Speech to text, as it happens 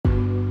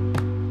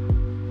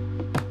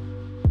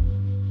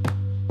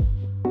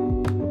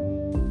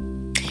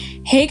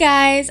Hey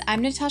guys,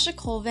 I'm Natasha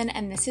Colvin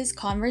and this is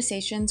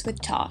Conversations with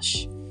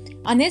Tosh.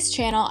 On this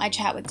channel, I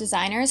chat with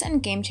designers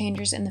and game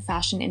changers in the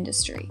fashion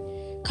industry.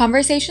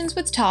 Conversations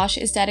with Tosh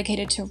is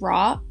dedicated to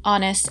raw,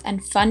 honest,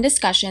 and fun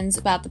discussions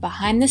about the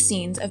behind the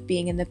scenes of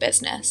being in the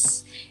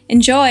business.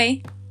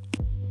 Enjoy!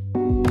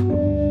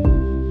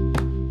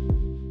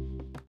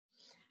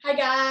 Hi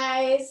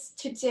guys!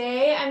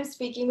 Today I'm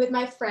speaking with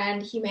my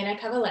friend Jimena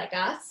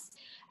Cavalegas.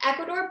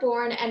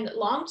 Ecuador-born and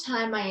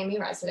longtime Miami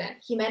resident,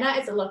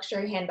 Jimena is a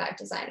luxury handbag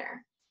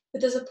designer.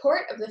 With the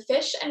support of the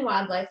Fish and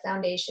Wildlife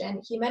Foundation,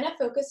 Jimena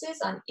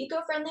focuses on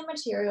eco-friendly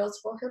materials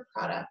for her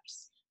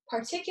products,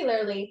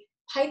 particularly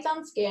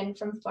python skin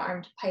from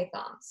farmed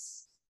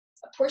pythons.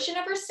 A portion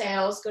of her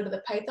sales go to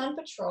the Python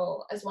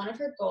Patrol, as one of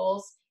her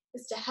goals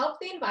is to help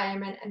the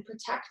environment and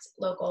protect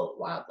local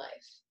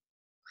wildlife.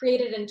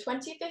 Created in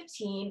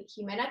 2015,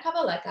 Jimena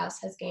Cavalegas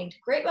has gained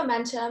great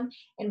momentum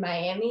in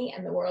Miami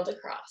and the world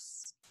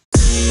across.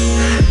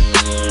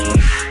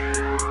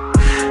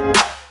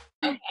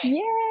 Okay.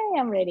 Yay,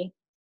 I'm ready.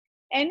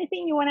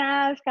 Anything you want to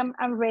ask, I'm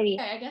ready.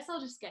 Okay, I guess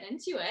I'll just get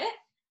into it.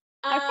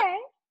 Okay,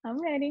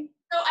 I'm ready.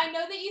 So I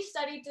know that you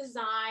studied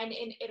design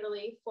in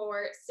Italy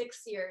for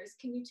 6 years.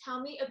 Can you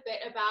tell me a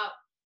bit about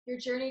your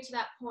journey to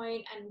that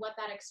point and what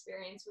that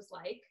experience was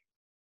like?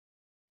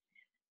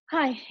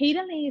 Hi,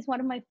 Italy is one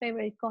of my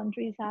favorite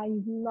countries. I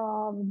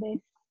love the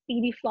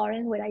city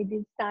Florence where I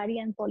did study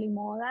and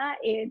Polimoda.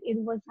 It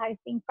was, I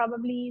think,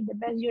 probably the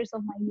best years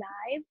of my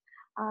life.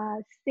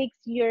 6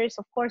 years,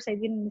 of course, I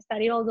didn't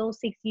study all those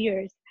 6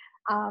 years.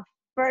 Uh,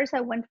 First,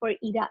 I went for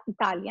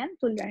Italian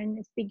to learn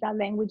and speak that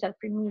language that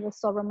for me was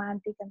so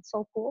romantic and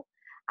so cool.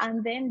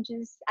 And then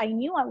just I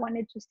knew I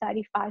wanted to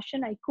study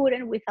fashion. I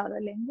couldn't without a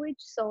language,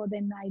 so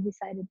then I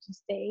decided to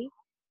stay.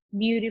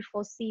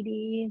 Beautiful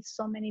city,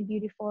 so many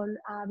beautiful,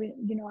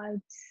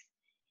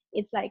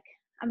 it's like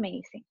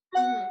amazing.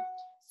 Mhm.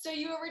 So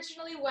you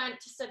originally went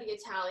to study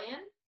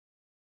Italian?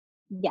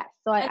 Yes,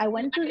 so I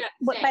went to,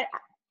 but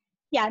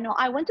yeah, no,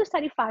 I went to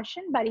study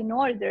fashion, but in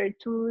order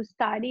to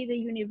study the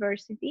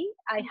university,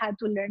 I had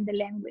to learn the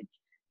language.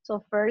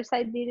 So first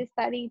I did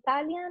study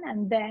Italian,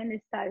 and then I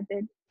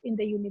started in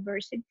the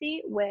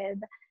university with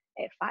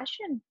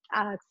fashion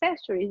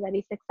accessories. That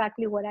is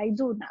exactly what I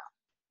do now.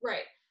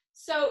 Right.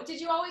 So did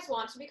you always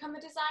want to become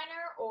a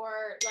designer,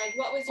 or like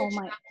what was your Oh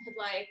my, childhood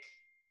like?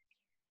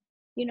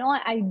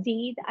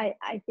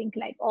 I think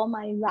like all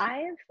my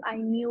life I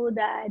knew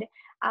that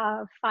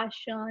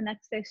fashion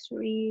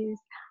accessories,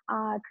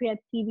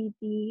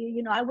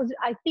 creativity,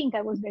 I think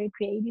I was very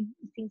creative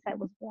since I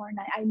was born.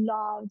 I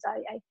loved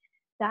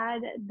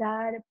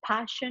that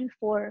passion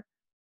for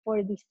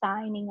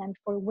designing and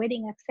for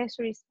wedding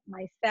accessories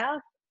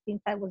myself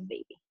since I was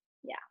baby.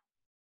 Yeah.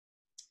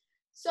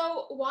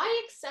 So why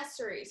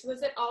accessories?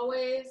 Was it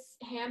always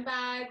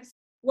handbags?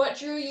 What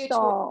drew you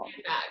toward So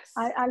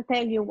handbags? I'll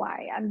tell you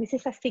why, and this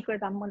is a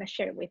secret I'm going to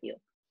share with you.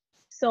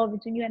 So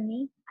between you and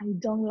me, I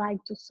don't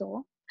like to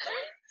sew.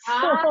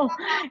 Ah, So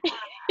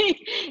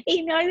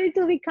in order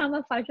to become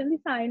a fashion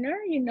designer,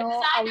 a a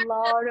designer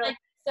lot doesn't of, like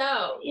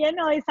so.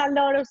 it's a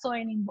lot of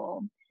sewing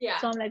involved. Yeah.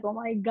 So I'm like, oh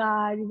my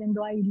God, even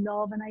though I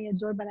love and I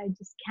adore, but I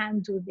just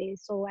can't do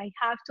this. So I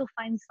have to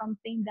find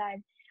something that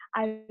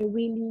I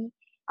really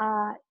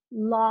uh,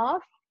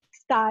 love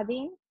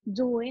studying,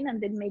 doing,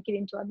 and then make it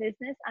into a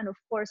business. And of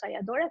course, I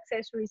adore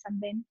accessories, and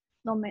then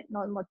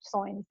not much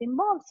sewing is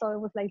involved. So it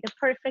was like the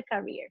perfect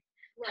career.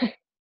 Right.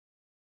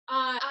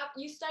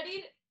 You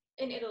studied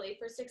in Italy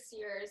for 6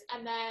 years,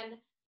 and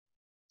then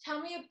tell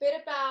me a bit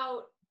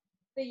about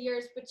the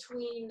years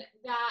between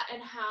that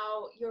and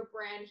how your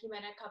brand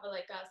Jimena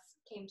Cavalegas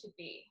came to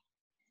be.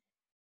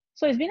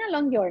 So it's been a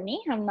long journey.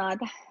 I'm not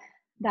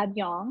that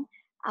young.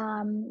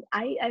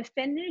 I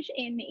finished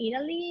in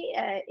Italy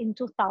in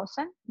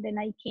 2000. Then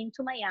I came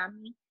to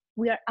Miami.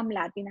 I'm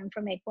Latin. I'm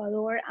from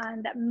Ecuador,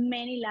 and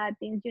many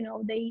Latins,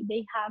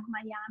 they have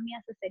Miami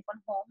as a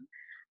second home.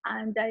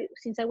 And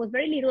since I was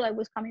very little, I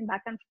was coming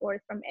back and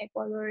forth from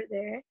Ecuador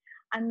there.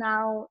 And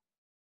now,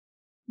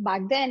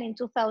 back then in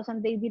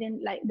 2000, we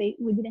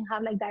didn't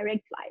have like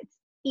direct flights,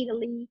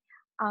 Italy,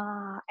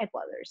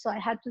 Ecuador. So I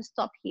had to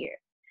stop here.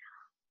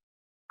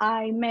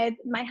 I met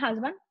my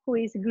husband, who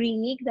is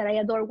Greek, that I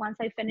adore once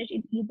I finished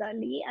in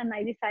Italy, and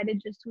I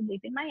decided just to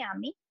live in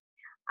Miami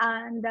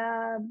and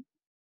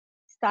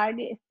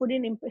started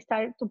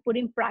to put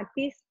in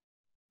practice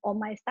all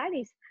my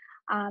studies.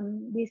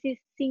 This is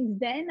since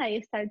then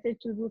I started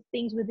to do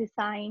things with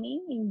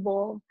designing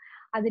involved.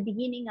 At the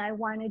beginning, I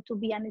wanted to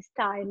be an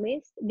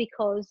stylist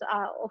because,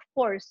 of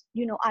course,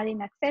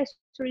 adding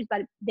accessories.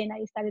 But then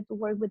I started to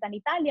work with an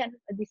Italian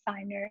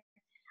designer,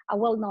 a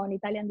well-known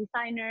Italian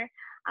designer,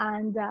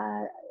 and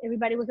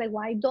everybody was like,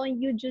 "Why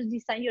don't you just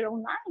design your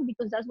own line?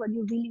 Because that's what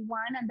you really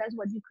want and that's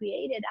what you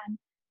created." And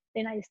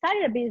then I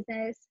started a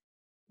business,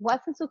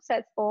 wasn't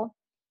successful,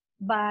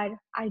 but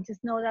I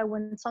just know that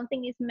when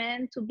something is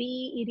meant to be,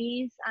 it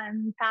is,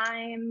 and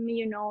time,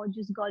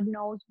 just God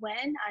knows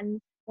when, and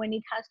when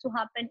it has to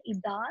happen, it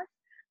does.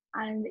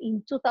 And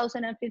in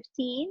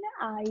 2015,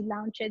 I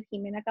launched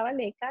Jimena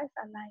Cabalecas,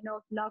 a line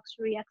of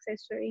luxury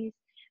accessories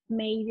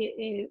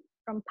made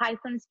from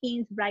python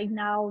skins. Right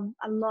now,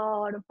 a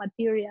lot of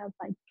materials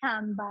like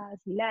canvas,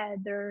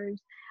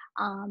 leathers,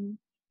 um,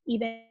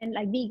 even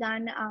like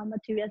vegan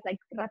materials like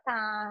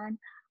rattan.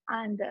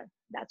 And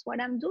that's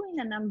what I'm doing.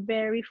 And I'm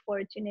very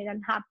fortunate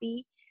and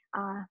happy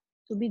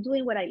to be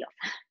doing what I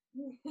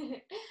love.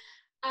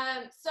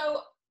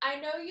 So I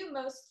know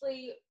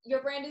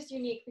your brand is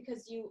unique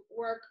because you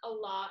work a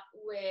lot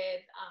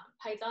with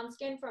python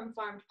skin from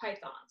farmed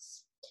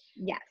pythons.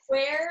 Yes,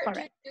 Where do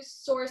correct. you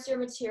source your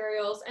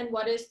materials, and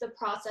what is the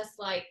process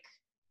like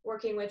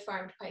working with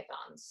farmed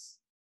pythons?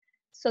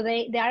 So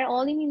they are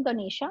all in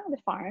Indonesia, the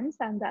farms,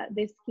 and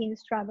the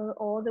skins travel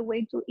all the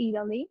way to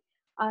Italy.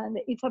 And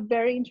it's a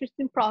very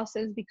interesting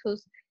process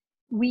because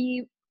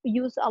we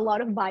use a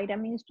lot of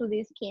vitamins to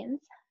these skins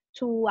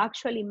to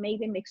actually make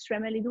them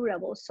extremely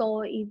durable.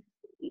 So if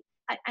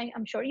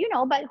I'm sure you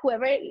know, but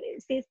whoever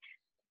sees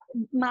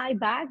my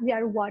bags, they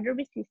are water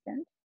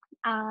resistant.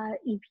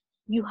 If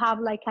you have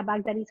like a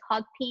bag that is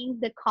hot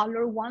pink, the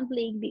color won't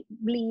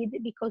bleed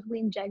because we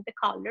inject the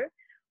color.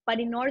 But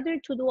in order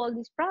to do all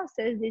this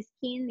process, the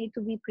skin need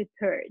to be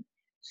prepared.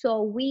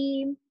 So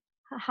we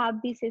have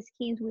these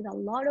skins with a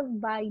lot of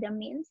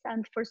vitamins,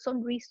 and for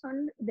some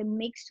reason, the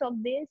mix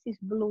of this is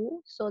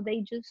blue. So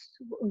they just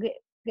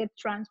get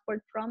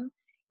transport from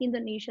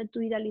Indonesia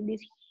to Italy in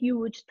these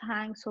huge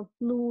tanks of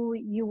blue.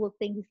 You will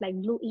think it's like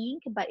blue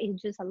ink, but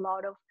it's just a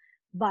lot of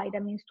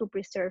vitamins to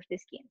preserve the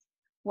skins.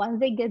 Once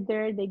they get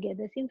there, they get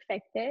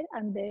disinfected,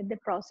 and the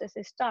process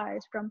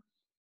starts from.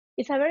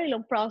 It's a very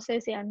long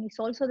process, and it's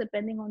also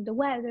depending on the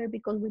weather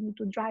because we need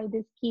to dry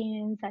the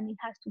skins, and it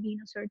has to be in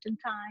a certain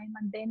time.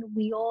 And then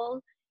we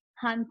all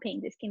hand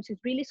paint the skins.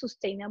 It's really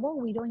sustainable.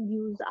 We don't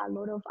use a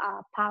lot of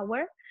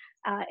power.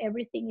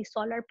 Everything is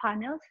solar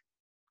panels.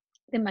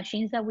 The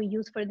machines that we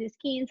use for the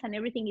skins and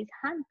everything is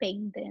hand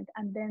painted,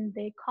 and then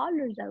the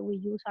colors that we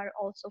use are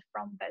also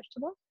from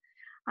vegetables.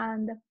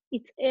 And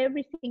it's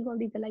every single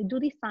detail. I do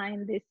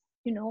design this,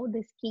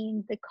 the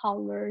skin, the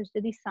colors,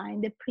 the design,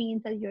 the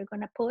print that you're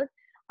gonna put,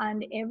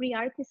 and every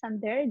artisan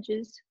there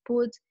just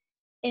puts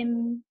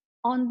in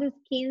on the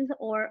skins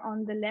or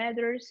on the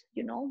leathers,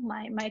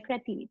 my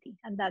creativity,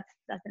 and that's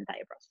the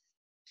entire process.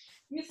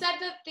 You said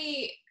that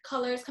the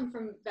colors come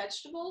from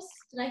vegetables.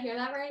 Did I hear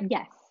that right?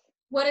 Yes.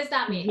 What does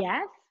that mean?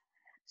 Yes.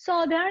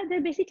 So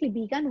they're basically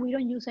vegan. We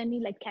don't use any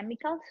like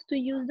chemicals to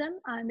use them,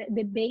 and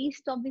the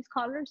base of these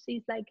colors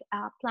is like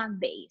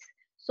plant based.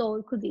 So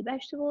it could be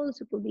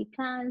vegetables, it could be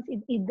plants.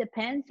 It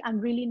depends. I'm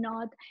really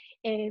not.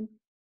 Uh,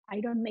 I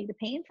don't make the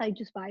paints. I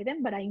just buy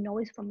them, but I know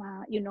it's from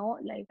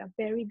like a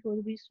very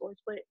good resource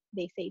where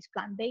they say it's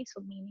plant based,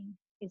 so meaning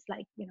it's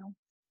like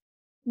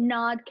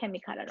not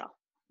chemical at all,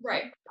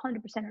 Right. 100%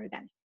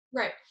 organic.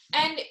 Right.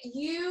 And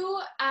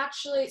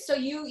so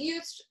you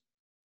used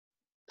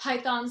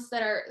python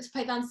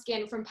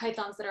skin from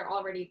pythons that are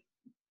already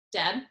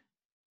dead.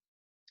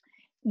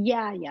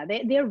 Yeah,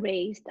 they're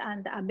raised,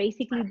 and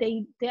basically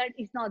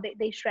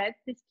they shred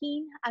the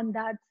skin, and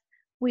that's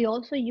we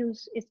also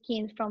use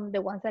skins from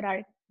the ones that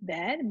are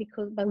dead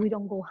but we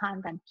don't go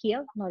hunt and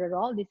kill, not at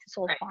all. This is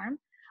all Right. farm,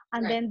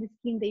 and Right. then the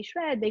skin they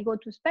shred, they go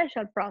to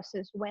special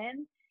process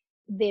when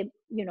they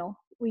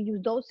we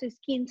use those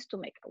skins to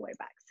make our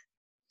bags.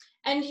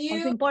 And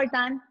Also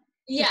important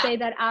to yeah. say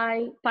that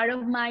I part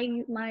of my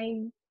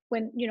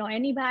when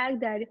any bag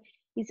that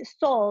is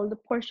sold, the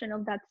portion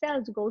of that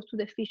sales goes to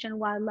the Fish and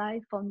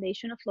Wildlife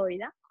Foundation of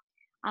Florida.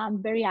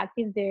 I'm very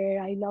active there.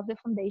 I love the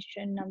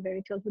foundation. I'm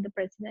very close with the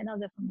president of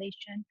the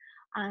foundation.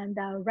 And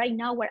right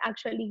now, we're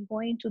actually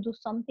going to do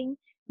something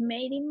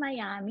made in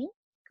Miami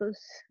because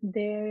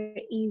there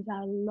is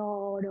a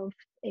lot of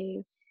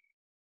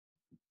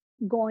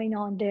going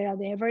on there at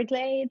the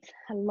Everglades,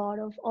 a lot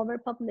of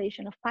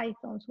overpopulation of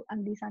pythons,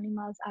 and these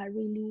animals are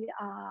really,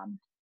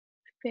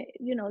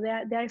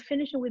 they're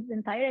finishing with the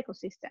entire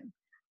ecosystem,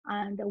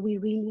 and we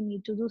really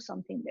need to do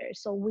something there.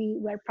 So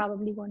we're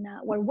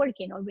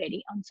working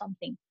already on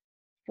something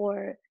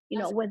for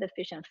with the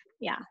fish and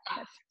yeah.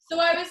 So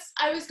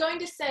I was going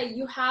to say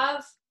you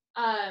have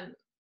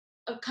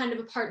a kind of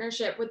a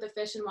partnership with the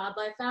Fish and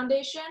Wildlife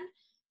Foundation,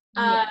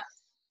 Yes.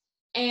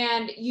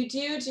 and you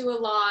do a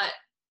lot.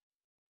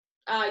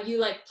 You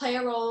like play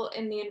a role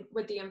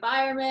with the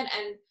environment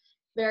and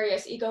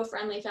various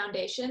eco-friendly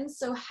foundations.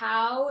 So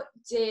how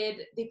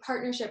did the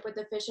partnership with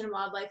the Fish and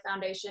Wildlife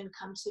Foundation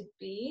come to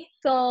be?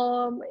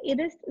 So it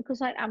is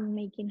because I'm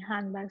making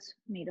handbags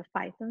made of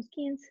python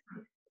skins.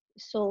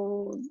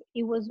 So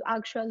it was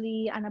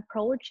actually an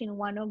approach in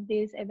one of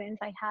these events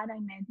I had. I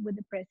met with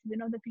the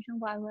president of the Fish and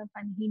Wildlife,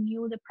 and he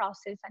knew the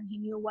process and he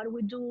knew what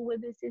we do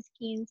with these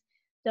skins.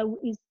 That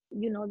is,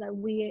 that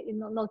we,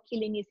 not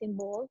killing is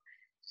involved.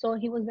 So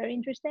he was very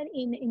interested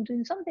in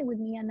doing something with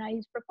me, and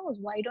I proposed,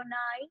 why don't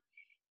I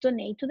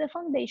donate to the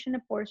foundation a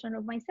portion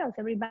of my sales?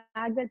 Every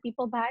bag that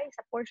people buy, is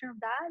a portion of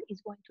that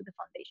is going to the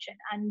foundation.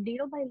 And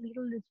little by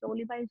little,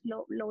 slowly by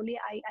slowly,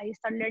 I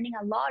start learning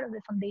a lot of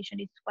the foundation.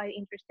 It's quite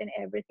interesting,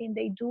 everything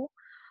they do.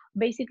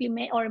 basically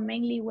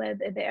mainly with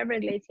the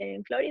Everglades here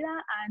in Florida,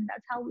 and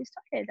that's how we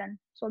started. And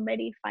it's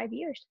already 5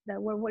 years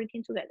that we're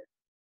working together.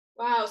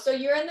 Wow. So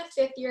you're in the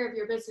 5th year of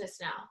your business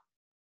now.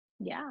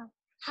 Yeah.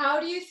 How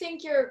do you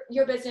think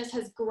your business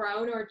has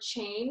grown or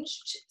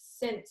changed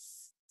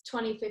since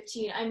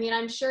 2015? I mean,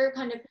 I'm sure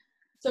kind of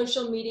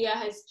social media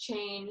has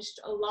changed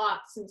a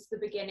lot since the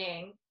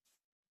beginning.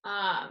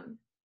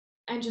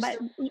 And just But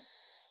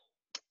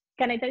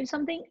can I tell you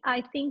something?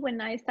 I think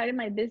when I started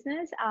my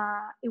business,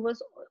 it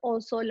was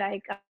also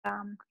like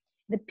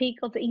the peak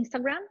of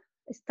Instagram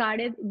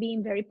started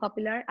being very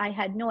popular. I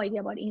had no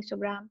idea about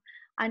Instagram.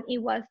 And it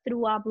was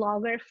through a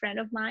blogger friend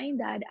of mine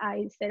that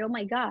I said, oh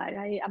my God,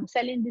 I'm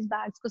selling these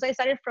bags. Because I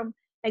started from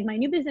like my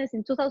new business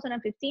in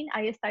 2015.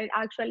 I started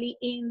actually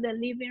in the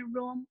living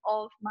room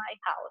of my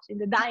house, in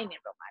the dining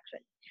room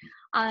actually.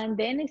 And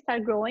then it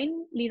started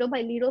growing little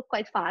by little,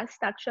 quite fast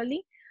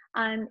actually.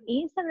 And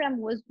Instagram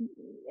was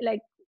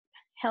like,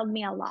 helped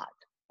me a lot,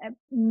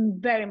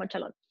 very much a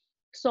lot.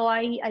 So I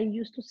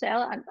used to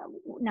sell, and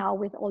now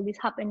with all this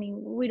happening,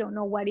 we don't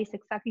know what is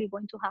exactly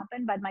going to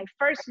happen. But my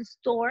first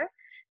store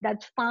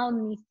that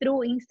found me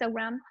through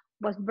Instagram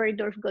was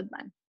Bergdorf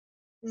Goodman.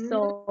 Mm-hmm.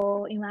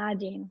 So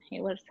imagine,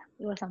 it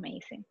was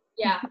amazing.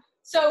 Yeah.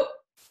 So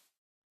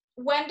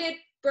when did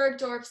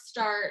Bergdorf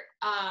start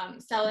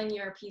selling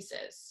your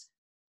pieces?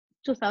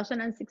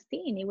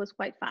 2016. It was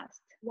quite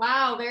fast.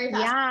 Wow, very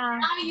fast. Yeah.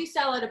 Now you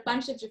sell at a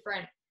bunch of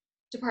different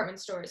department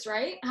stores,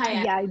 right?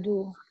 High-end. Yeah, I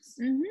do.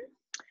 Mm-hmm.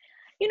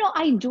 You know,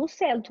 I do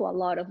sell to a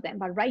lot of them,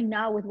 but right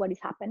now with what is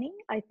happening,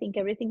 I think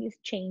everything is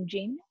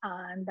changing,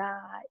 and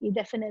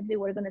definitely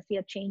we're going to see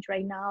a change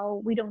right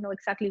now. We don't know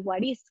exactly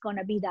what is going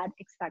to be that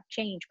exact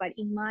change, but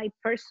in my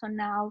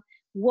personal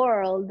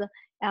world,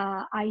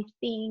 I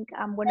think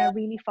I'm going to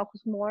really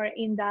focus more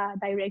in the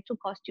direct to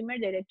customer,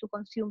 direct to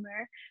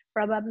consumer,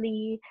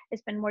 probably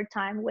spend more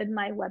time with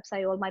my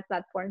website or my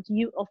platforms.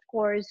 You, of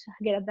course,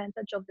 get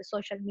advantage of the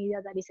social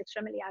media that is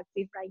extremely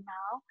active right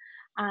now,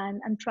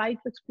 and try to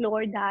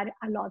explore that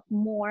a lot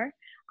more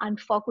and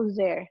focus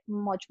there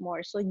much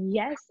more. So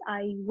yes,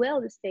 I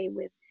will stay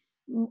with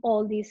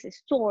all these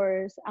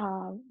stores,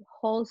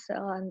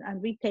 wholesale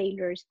and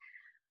retailers,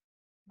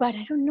 but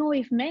I don't know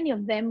if many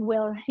of them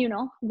will, we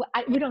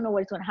don't know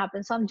what's going to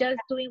happen. So I'm just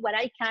doing what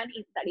I can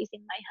that is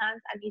in my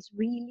hands, and is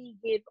really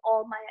give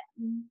all my,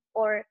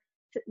 or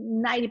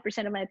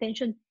 90% of my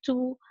attention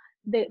to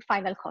the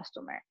final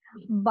customer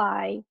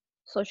by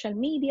social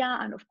media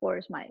and of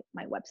course my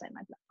website,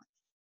 my platform.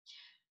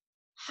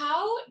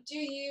 How do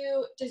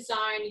you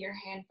design your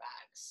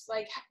handbags?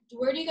 Like,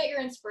 where do you get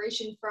your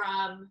inspiration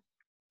from?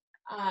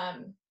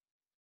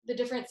 The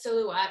different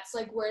silhouettes,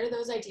 like where do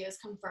those ideas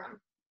come from?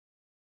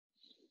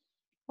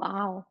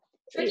 Wow.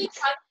 Tricky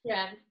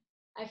question,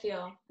 I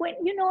feel. When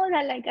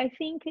that, like, I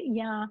think,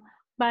 yeah,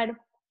 but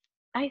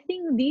I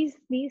think these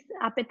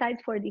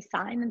appetite for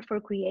design and for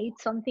create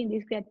something,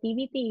 this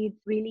creativity,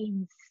 it's really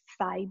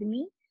inside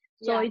me.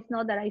 So Yeah. it's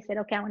not that I said,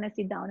 okay, I want to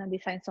sit down and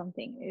design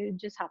something. It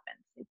just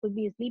happens. It could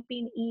be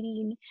sleeping,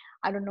 eating,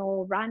 I don't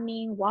know,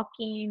 running,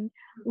 walking,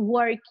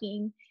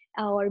 working,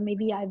 or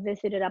maybe I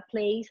visited a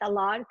place a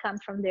lot,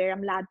 comes from there.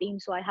 I'm Latin,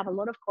 so I have a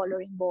lot of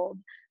color involved.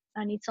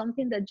 And it's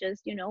something that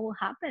just,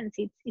 happens.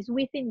 It's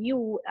within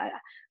you,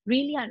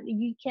 really, and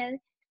you can,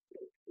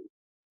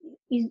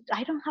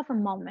 I don't have a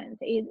moment.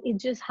 It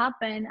just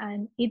happened,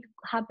 and it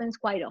happens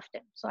quite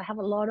often. So I have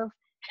a lot of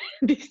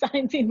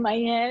designs in my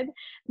head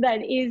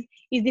that is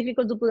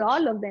difficult to put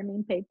all of them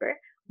in paper,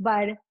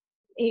 but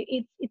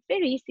it's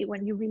very easy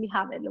when you really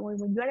have it. When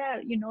you're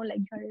like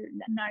you're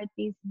an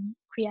artist,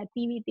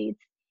 creativity, it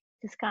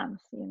just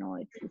comes.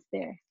 It's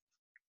there.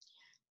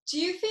 Do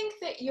you think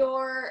that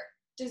your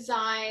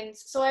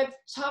designs, so I've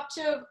talked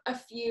to a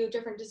few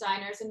different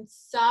designers, and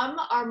some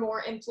are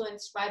more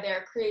influenced by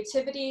their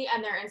creativity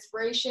and their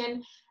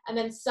inspiration, and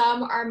then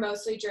some are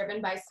mostly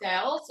driven by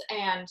sales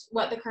and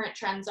what the current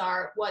trends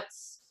are,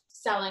 what's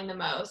selling the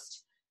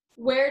most.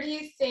 Where do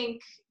you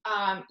think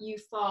you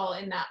fall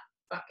in that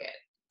bucket?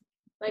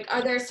 Like,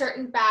 are there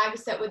certain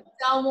bags that would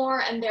sell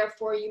more and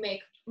therefore you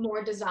make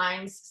more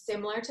designs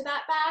similar to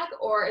that bag,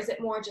 or is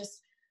it more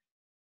just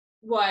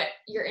what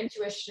your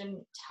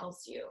intuition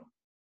tells you?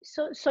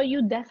 So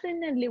you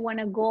definitely want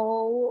to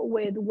go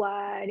with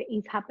what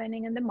is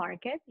happening in the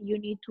market. You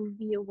need to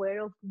be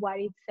aware of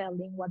what is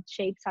selling, what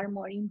shapes are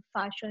more in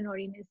fashion or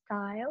in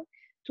style,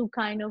 to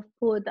kind of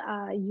put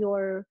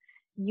your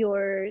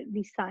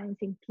designs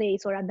in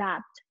place or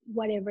adapt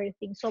whatever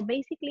thing. So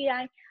basically,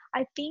 I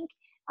think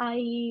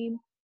I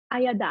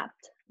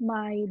adapt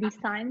my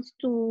designs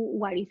to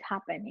what is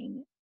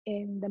happening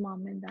in the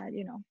moment that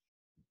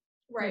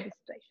Right. the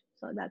situation.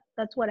 So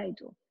that's what I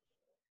do.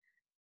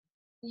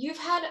 You've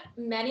had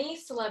many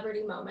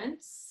celebrity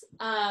moments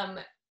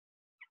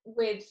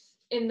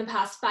in the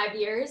past 5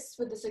 years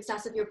with the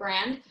success of your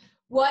brand.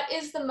 What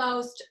is the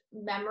most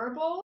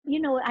memorable?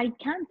 I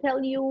can't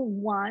tell you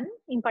one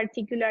in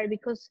particular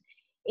because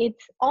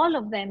it's all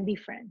of them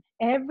different.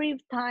 Every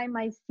time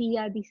I see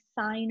a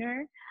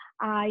designer,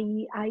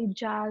 I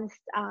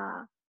just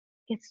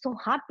get so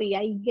happy.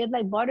 I get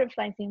like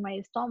butterflies in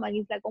my stomach.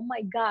 It's like, oh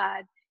my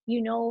God,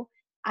 you know,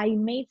 I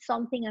made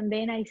something and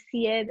then I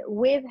see it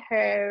with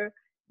her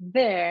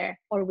there,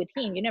 or with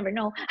him, you never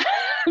know.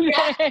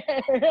 Yeah.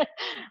 There.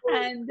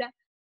 and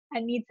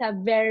and it's a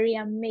very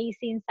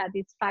amazing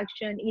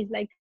satisfaction. It's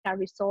like a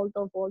result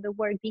of all the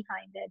work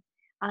behind it.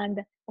 And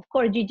of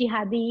course, Gigi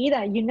Hadid,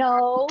 you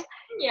know,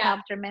 Yeah.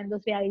 helped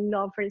tremendously. I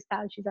love her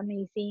style. She's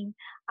amazing.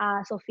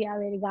 Sofia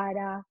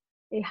Vergara,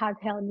 it has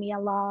helped me a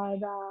lot.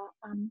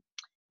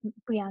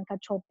 Priyanka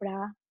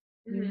Chopra,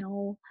 you Mhm.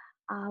 know,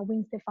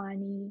 Gwen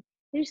Stefani.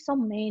 There's so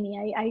many.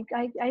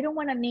 I don't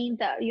want to name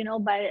that, you know,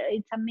 but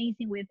it's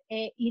amazing with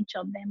each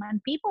of them.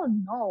 And people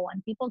know,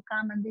 and people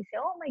come and they say,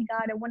 oh my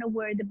God, I want to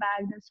wear the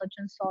bag and such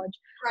and such.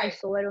 I Right.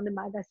 saw it on the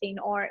magazine,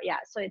 or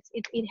yeah. So it's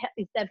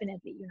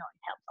definitely, you know,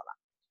 it helps a lot.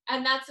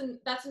 And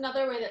that's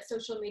another way that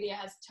social media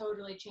has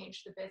totally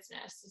changed the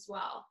business as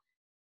well.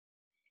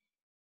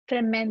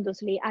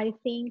 Tremendously. I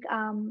think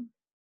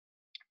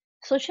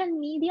social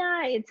media,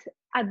 it's,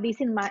 at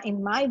least in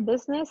my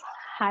business,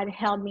 had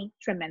helped me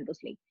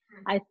tremendously.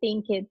 Mm. I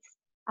think it's,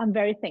 I'm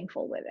very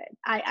thankful with it.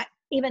 I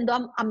even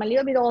though I'm a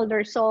little bit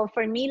older, so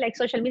for me, like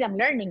social media, I'm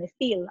learning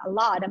still a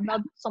lot. I'm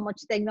not so much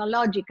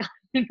technological,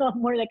 you know,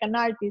 I'm more like an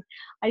artist.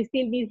 I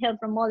still need help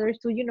from others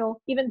to, you know,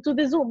 even to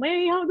the Zoom,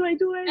 hey, how do I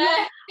do it?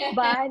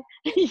 But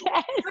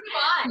yes, So do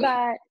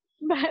I.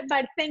 but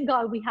but thank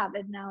God we have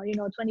it now. You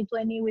know,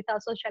 2020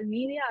 without social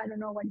media, I don't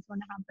know what is going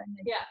to happen.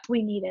 Yeah.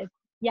 We need it.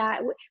 Yeah,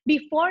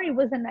 before it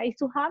was a nice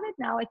to have it.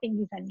 Now I think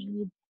it's a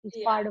need. It's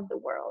Yeah. part of the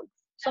world.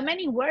 So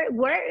many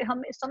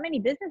so many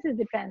businesses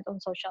depend on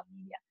social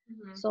media.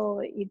 Mhm.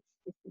 So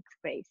it's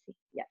crazy.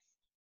 Yes.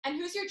 And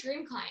who's your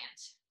dream client?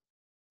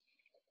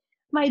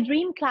 My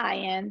dream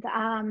client.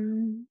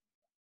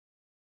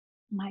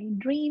 My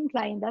dream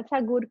client. That's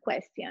a good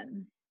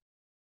question.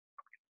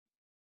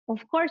 Of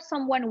course,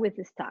 someone with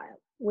a style,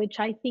 which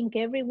I think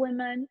every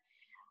woman,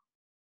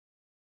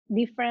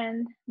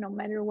 different, no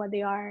matter what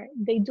they are,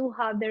 they do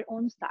have their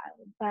own style.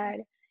 But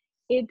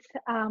it's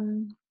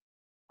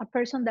a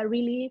person that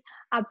really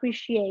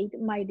appreciate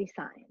my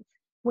designs.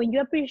 When you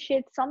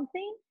appreciate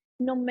something,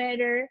 no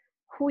matter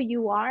who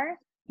you are,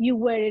 you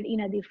wear it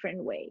in a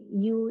different way.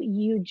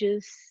 You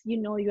just, you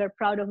know, you're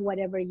proud of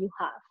whatever you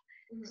have.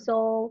 Mhm.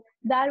 So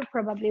that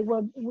probably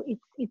will,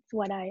 it's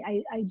what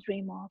I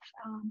dream of.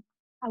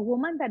 A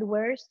woman that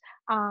wears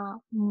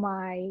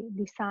my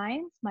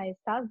designs, my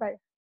styles, but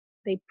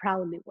they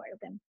proudly wear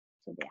them.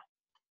 So yeah.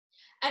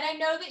 And I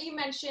know that you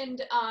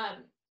mentioned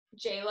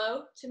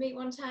J-Lo to me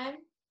one time.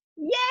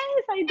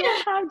 Yes, I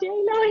don't have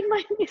J-Lo in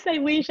my list. I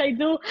wish I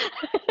do.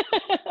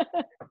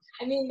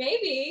 I mean,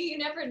 maybe, you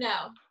never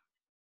know.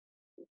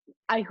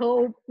 I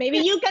hope maybe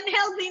you can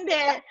help in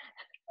there.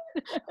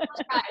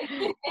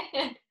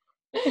 Right.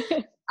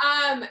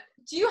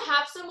 Do you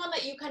have someone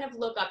that you kind of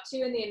look up to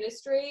in the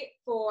industry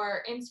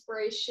for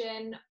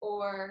inspiration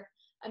or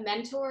a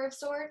mentor of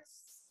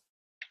sorts?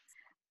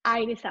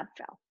 Iris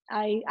Apfel.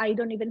 I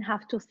don't even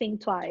have to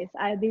think twice.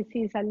 This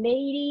is a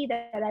lady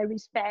that I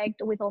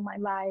respect with all my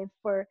life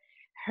for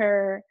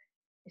her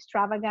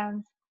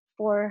extravagance,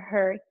 for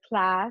her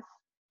class,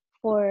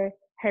 for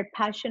her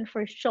passion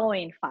for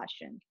showing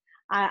fashion.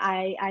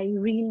 I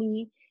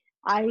really,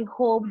 I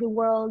hope the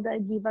world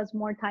give us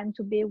more time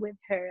to be with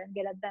her and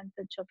get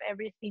advantage of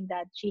everything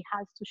that she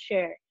has to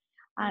share.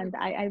 And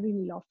I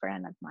really love her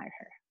and admire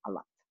her a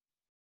lot.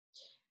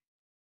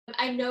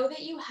 I know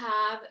that you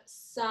have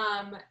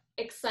some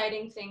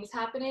exciting things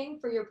happening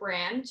for your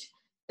brand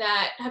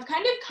that have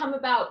kind of come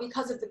about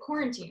because of the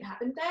quarantine,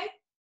 haven't they?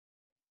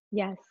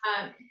 Yes.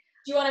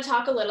 Do you want to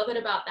talk a little bit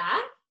about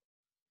that?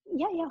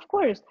 Yeah, of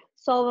course.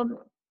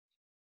 So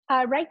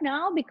right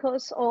now,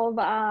 because of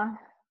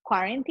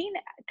quarantine,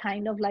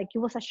 kind of like it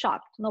was a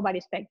shock. Nobody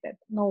expected.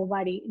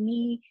 Nobody,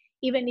 me,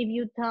 even if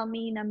you tell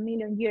me in a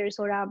million years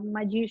or a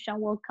magician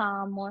will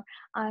come or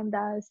and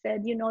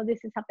said, you know, this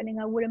is happening,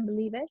 I wouldn't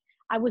believe it.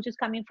 I was just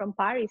coming from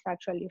Paris,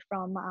 actually,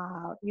 from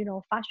you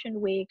know, Fashion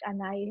Week,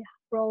 and I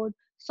brought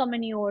so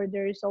many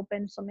orders,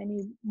 opened so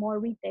many more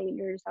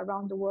retailers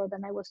around the world,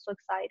 and I was so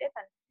excited.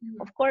 And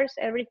Mhm. of course,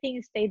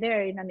 everything stayed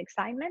there in an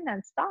excitement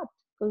and stopped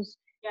because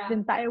the Yeah.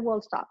 entire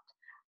world stopped.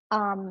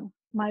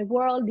 My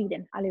world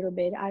didn't a little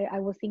bit. I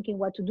was thinking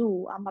what to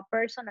do. I'm a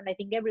person, and I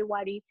think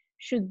everybody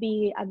should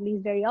be at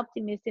least very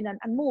optimistic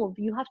and move.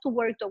 You have to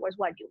work towards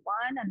what you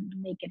want and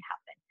make it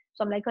happen.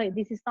 So I'm like, okay,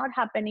 this is not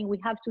happening. We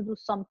have to do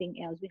something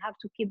else. We have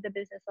to keep the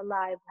business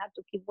alive. We have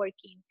to keep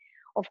working.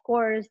 Of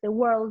course, the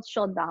world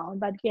shut down,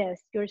 but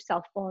yes, your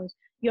cell phones,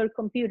 your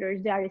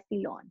computers, they are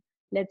still on.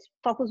 Let's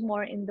focus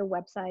more in the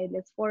website.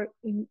 Let's for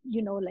in,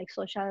 you know, like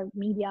social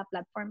media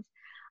platforms,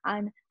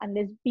 and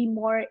let's be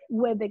more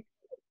with the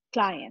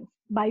clients.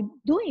 By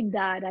doing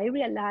that, I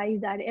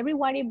realized that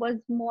everybody was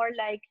more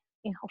like,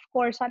 of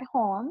course, at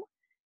home,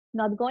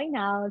 not going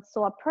out.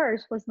 So a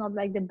purse was not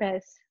like the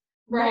best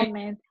Right.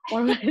 moment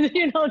or,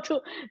 you know,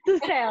 to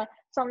sell.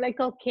 So I'm like,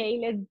 okay,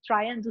 let's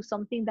try and do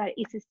something that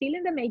is still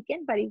in the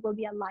making, but it will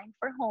be a line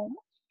for home.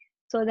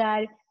 so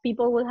that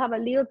people will have a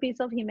little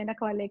piece of Jimena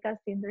Cabalecas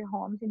in their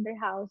homes, in their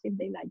house, if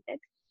they like it.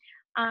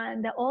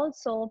 And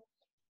also,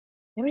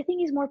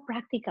 everything is more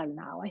practical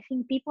now. I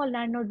think people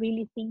are not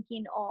really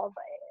thinking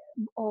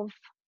of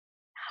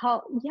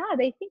how, yeah,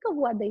 they think of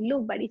what they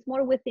look, but it's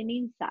more within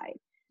inside.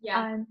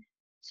 Yeah. And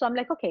so I'm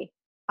like, okay,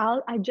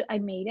 I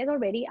made it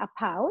already, a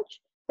pouch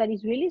that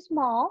is really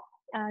small,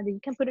 that you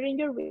can put it in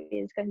your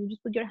wrist, and you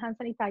just put your hand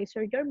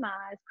sanitizer, your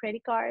mask,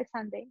 credit cards,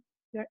 and then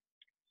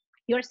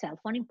your cell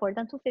phone.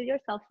 Important to fill your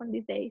cell phone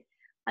these days.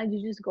 And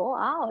you just go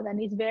out,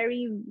 and it's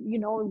very,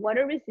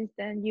 water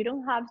resistant. You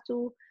don't have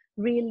to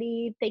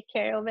really take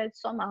care of it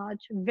so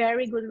much.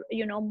 Very good,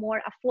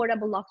 more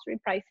affordable luxury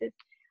prices.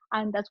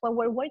 And that's what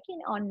we're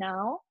working on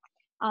now.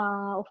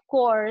 Of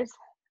course,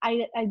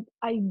 I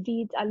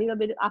did a little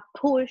bit a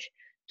push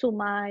to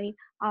my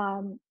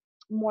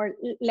more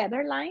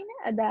leather line,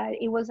 that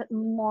it was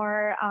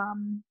more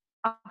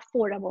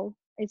affordable.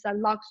 It's a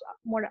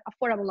more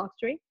affordable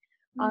luxury,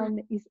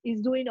 and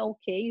is doing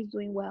okay, is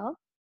doing well.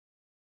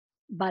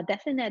 But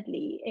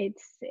definitely,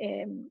 it's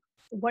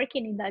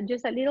working in that,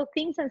 just a little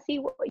things, and see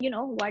what is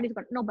going.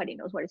 Nobody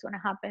knows what is going to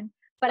happen,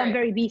 but Right. I'm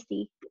very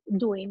busy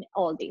doing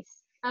all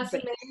this. That's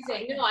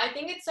amazing. No, I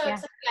think it's so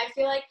exciting. I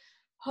feel like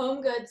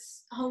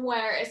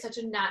homeware is such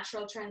a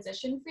natural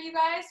transition for you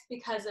guys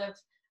because of,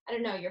 I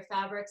don't know, your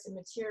fabrics and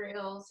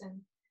materials. And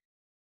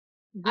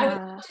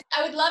Yeah.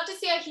 I would love to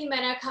see a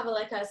Jimena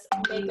Cabalecas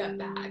makeup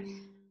bag.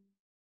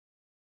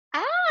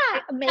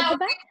 Makeup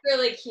bag?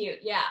 Really cute,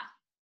 yeah.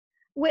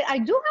 Wait, I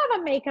do have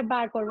a makeup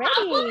bag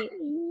already.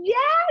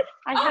 Yes,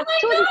 I have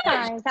two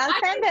designs. I'll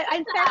send it.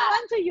 I'll send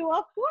one to you,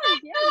 of course.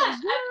 Yes,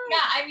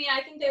 yeah, I mean,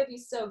 I think they would be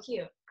so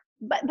cute.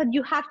 But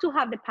you have to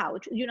have the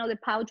pouch. The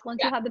pouch.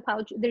 Once you have the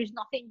pouch, there's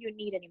nothing you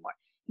need anymore.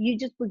 You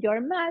just put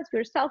your mask,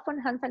 your cell phone,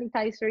 hand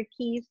sanitizer,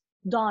 keys.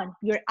 Done.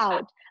 You're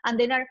out. And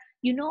then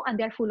and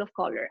they're full of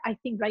color. I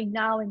think right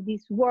now in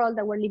this world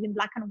that we're living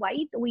black and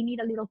white, we need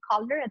a little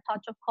color, a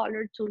touch of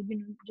color to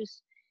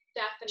just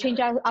change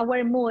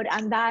our mood,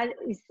 and that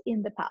is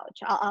in the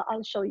pouch.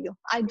 I'll show you.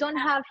 I don't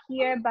have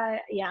here,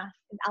 but yeah,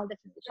 I'll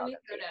definitely show you.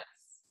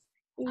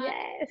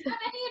 Yes. Do you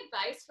have any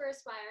advice for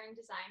aspiring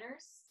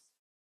designers?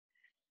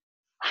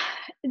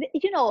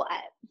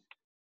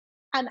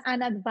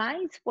 An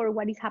advice for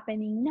what is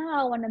happening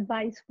now, an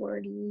advice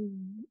for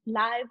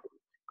life,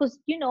 because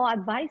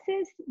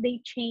advices, they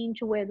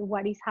change with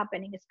what is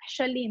happening,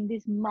 especially in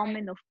this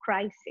moment of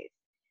crisis.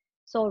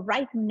 So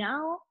right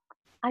now,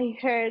 I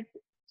heard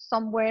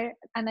somewhere,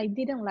 and I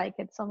didn't like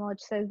it so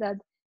much, says that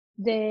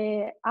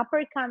the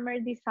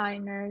upper-coming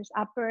designers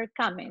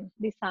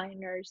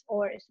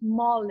or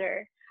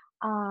smaller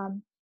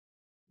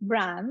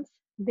brands,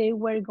 they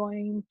were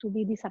going to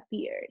be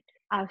disappeared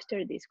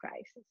after this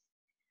crisis.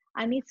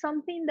 And it's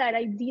something that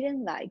I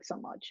didn't like so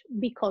much,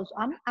 because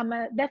I'm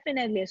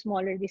definitely a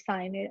smaller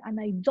designer, and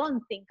I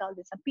don't think I'll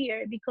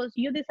disappear, because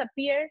you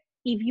disappear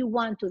if you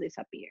want to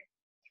disappear.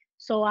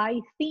 So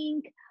I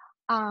think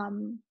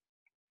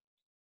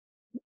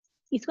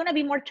it's going to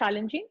be more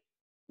challenging.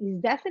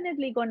 It's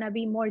definitely going to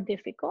be more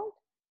difficult,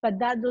 but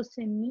that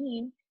doesn't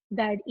mean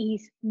that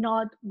is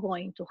not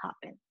going to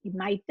happen. It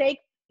might take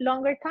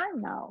longer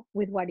time now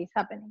with what is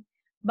happening,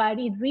 but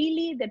it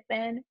really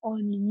depends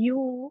on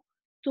you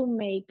to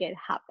make it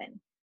happen.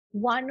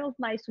 One of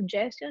my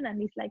suggestions,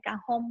 and it's like a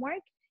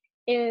homework,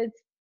 is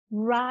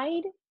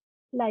write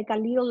like a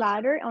little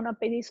ladder on a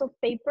piece of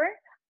paper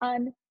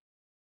and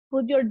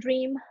put your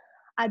dream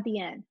at the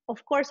end.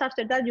 Of course,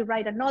 after that, you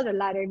write another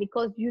ladder,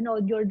 because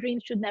your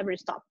dreams should never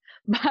stop.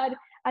 But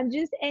and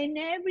just in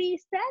every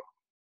step,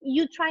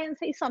 you try and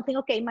say something.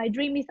 Okay, my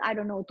dream is, I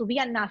don't know, to be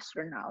an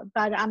astronaut,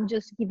 but I'm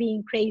just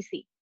being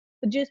crazy.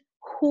 But just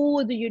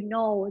who do you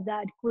know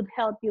that could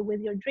help you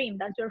with your dream?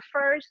 That's your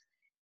first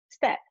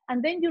step.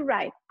 And then you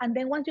write. And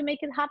then once you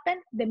make it happen,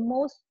 the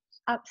most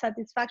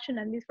satisfaction,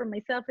 at least for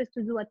myself, is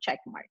to do a check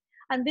mark.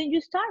 And then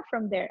you start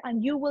from there,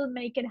 and you will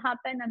make it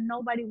happen, and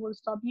nobody will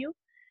stop you.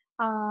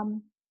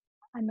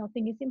 And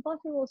nothing is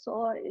impossible.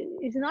 So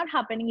it's not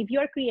happening. If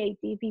you're creative,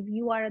 if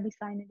you are a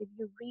designer, if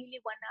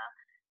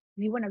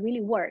you wanna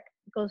really work,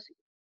 because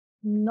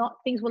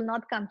things will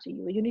not come to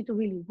you. You need to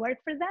really work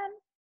for them.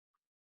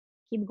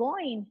 Keep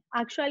going.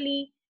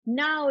 Actually,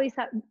 now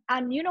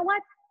and you know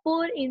what?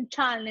 Put in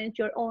challenge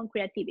your own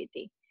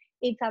creativity.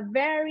 It's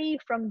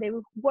from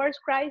the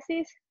worst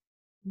crisis,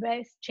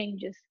 best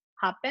changes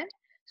happen.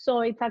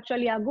 So it's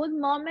actually a good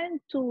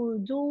moment to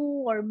do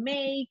or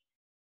make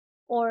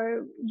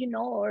or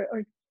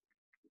or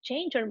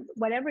change or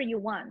whatever you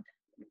want.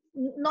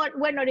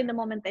 We're not in the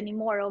moment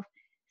anymore of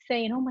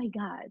saying, oh my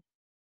God,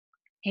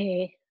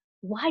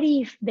 what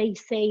if they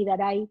say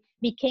that I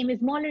became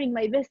smaller in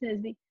my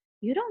business?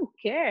 You don't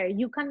care.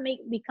 You can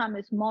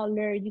become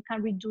smaller. You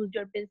can reduce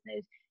your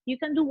business. You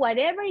can do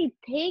whatever it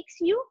takes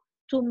you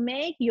to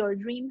make your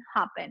dream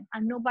happen,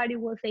 and nobody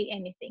will say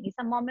anything. It's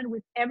a moment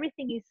with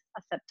everything is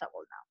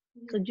acceptable now.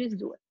 So just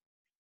do it.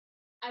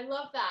 I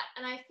love that.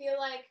 And I feel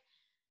like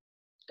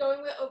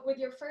going with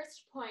your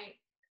first point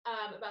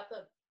about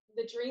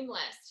the dream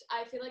list,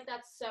 I feel like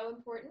that's so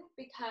important,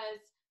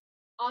 because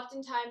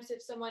oftentimes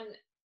if someone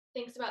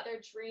thinks about their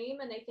dream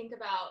and they think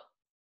about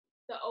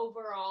the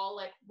overall,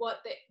 like what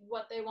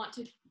they want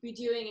to be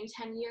doing in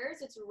 10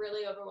 years, it's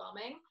really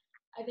overwhelming.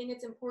 I think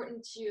it's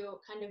important to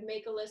kind of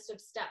make a list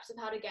of steps of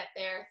how to get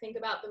there, think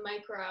about the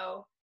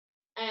micro,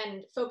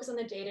 and focus on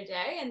the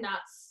day-to-day, and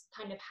that's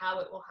kind of how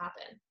it will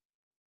happen.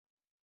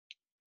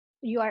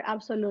 You are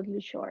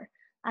absolutely sure.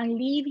 And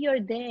live your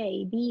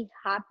day, be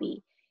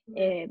happy,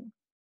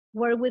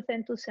 work with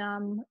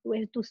enthusiasm.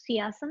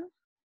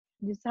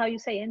 This is how you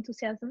say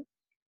enthusiasm,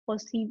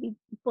 positivity.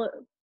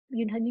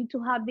 You need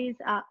to have this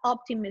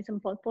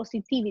optimism,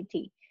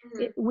 positivity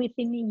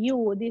within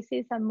you. This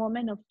is a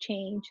moment of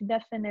change,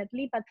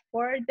 definitely, but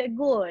for the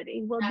good.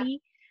 It will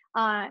be,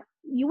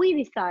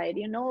 we decide,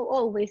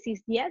 always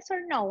is yes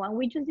or no, and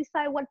we just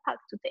decide what path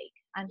to take.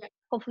 And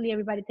hopefully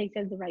everybody takes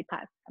the right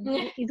path.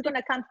 It's going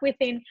to come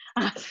within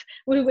us.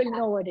 We will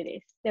know what it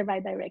is, the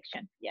right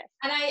direction. Yes.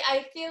 And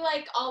I feel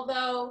like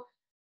although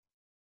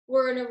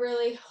we're in a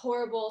really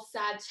horrible,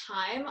 sad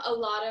time, a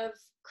lot of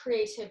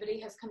creativity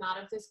has come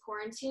out of this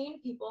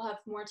quarantine. People have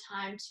more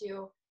time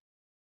to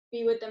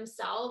be with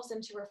themselves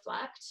and to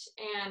reflect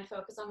and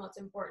focus on what's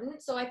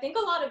important. So I think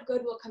a lot of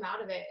good will come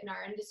out of it in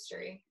our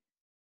industry.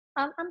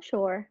 I'm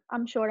sure.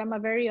 I'm a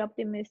very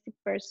optimistic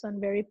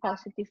person, very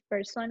positive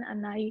person,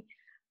 and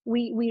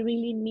we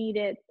really need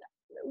it.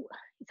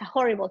 It's a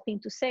horrible thing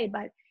to say,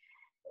 but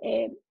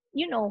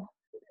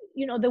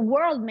the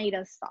world made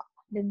us stop.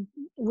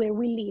 Where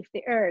we live,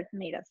 the earth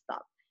made us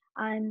stop,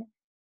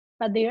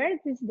 but the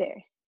earth is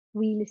there.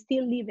 We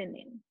still living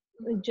in.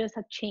 It's just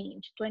a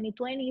change.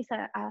 2020 is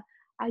a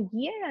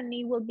year, and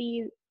it will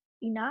be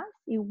in us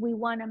if we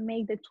want to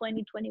make the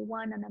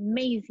 2021 an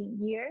amazing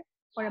year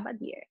or a bad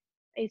year.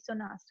 It's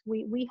on us.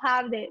 We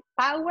have the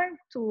power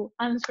to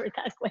answer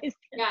that question.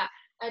 Yeah,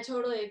 I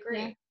totally agree.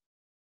 Yeah.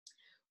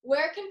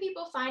 Where can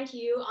people find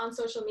you on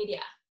social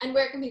media, and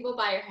where can people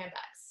buy your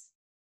handbags?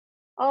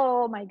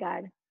 Oh my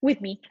God, with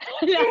me.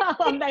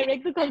 I'm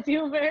direct to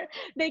consumer.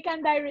 They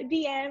can direct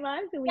DM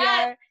us.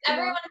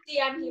 Everyone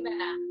DM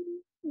Jimena.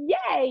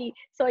 Yay!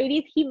 So it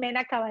is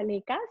Jimena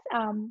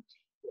Cabalecas.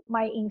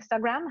 My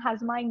Instagram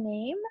has my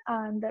name,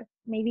 and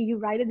maybe you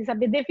write it. It's a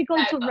bit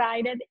difficult to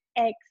write it.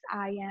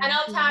 XIM. And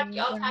I'll tag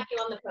you on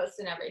the post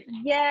and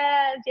everything.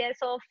 Yes.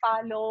 So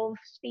follow,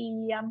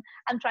 see.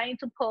 I'm trying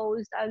to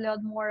post a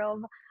lot more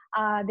of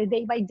the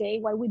day by day,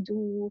 what we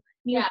do,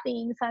 new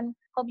things, and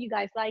hope you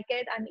guys like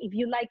it. And if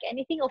you like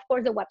anything, of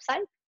course, the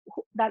website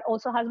that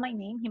also has my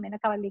name, Jimena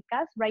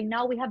Cabalecas. Right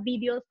now we have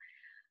videos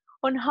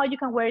on how you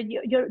can wear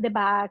the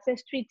bags, the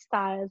street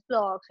styles,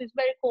 blogs. It's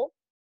very cool.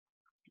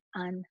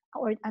 And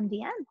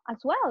DM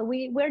as well.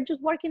 We're just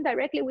working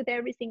directly with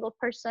every single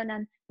person,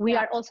 and we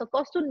are also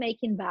costume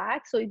making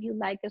bags. So if you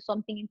like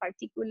something in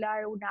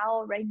particular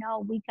right now,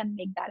 we can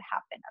make that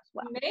happen as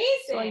well.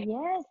 Amazing. So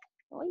yes.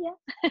 Oh yeah.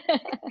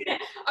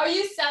 Are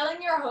you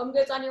selling your home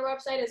goods on your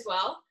website as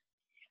well?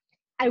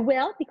 I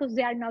will, because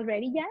they are not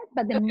ready yet,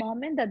 but the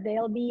moment that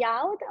they'll be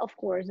out, of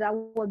course, that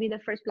will be the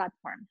first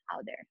platform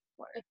out there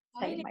for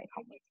selling my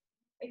home goods.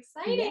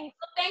 Exciting. Yes.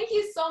 Well, thank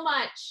you so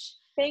much.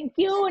 Thank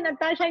you,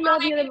 Natasha. I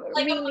love you.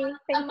 Really.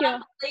 Thank you. A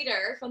month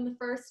later from the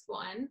first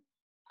one.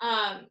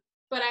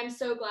 But I'm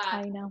so glad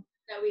I know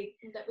that we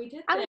did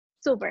this.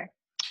 Super.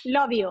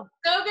 Love you.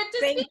 So good to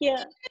Thank speak you.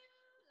 to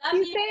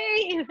you.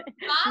 Love you.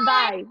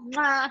 Bye.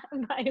 Bye.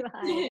 Bye.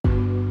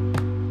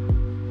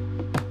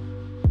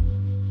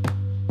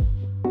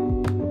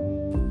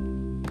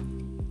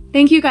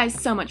 Thank you guys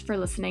so much for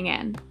listening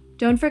in.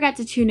 Don't forget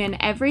to tune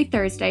in every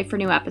Thursday for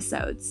new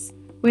episodes.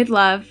 With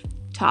love,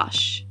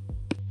 Tosh.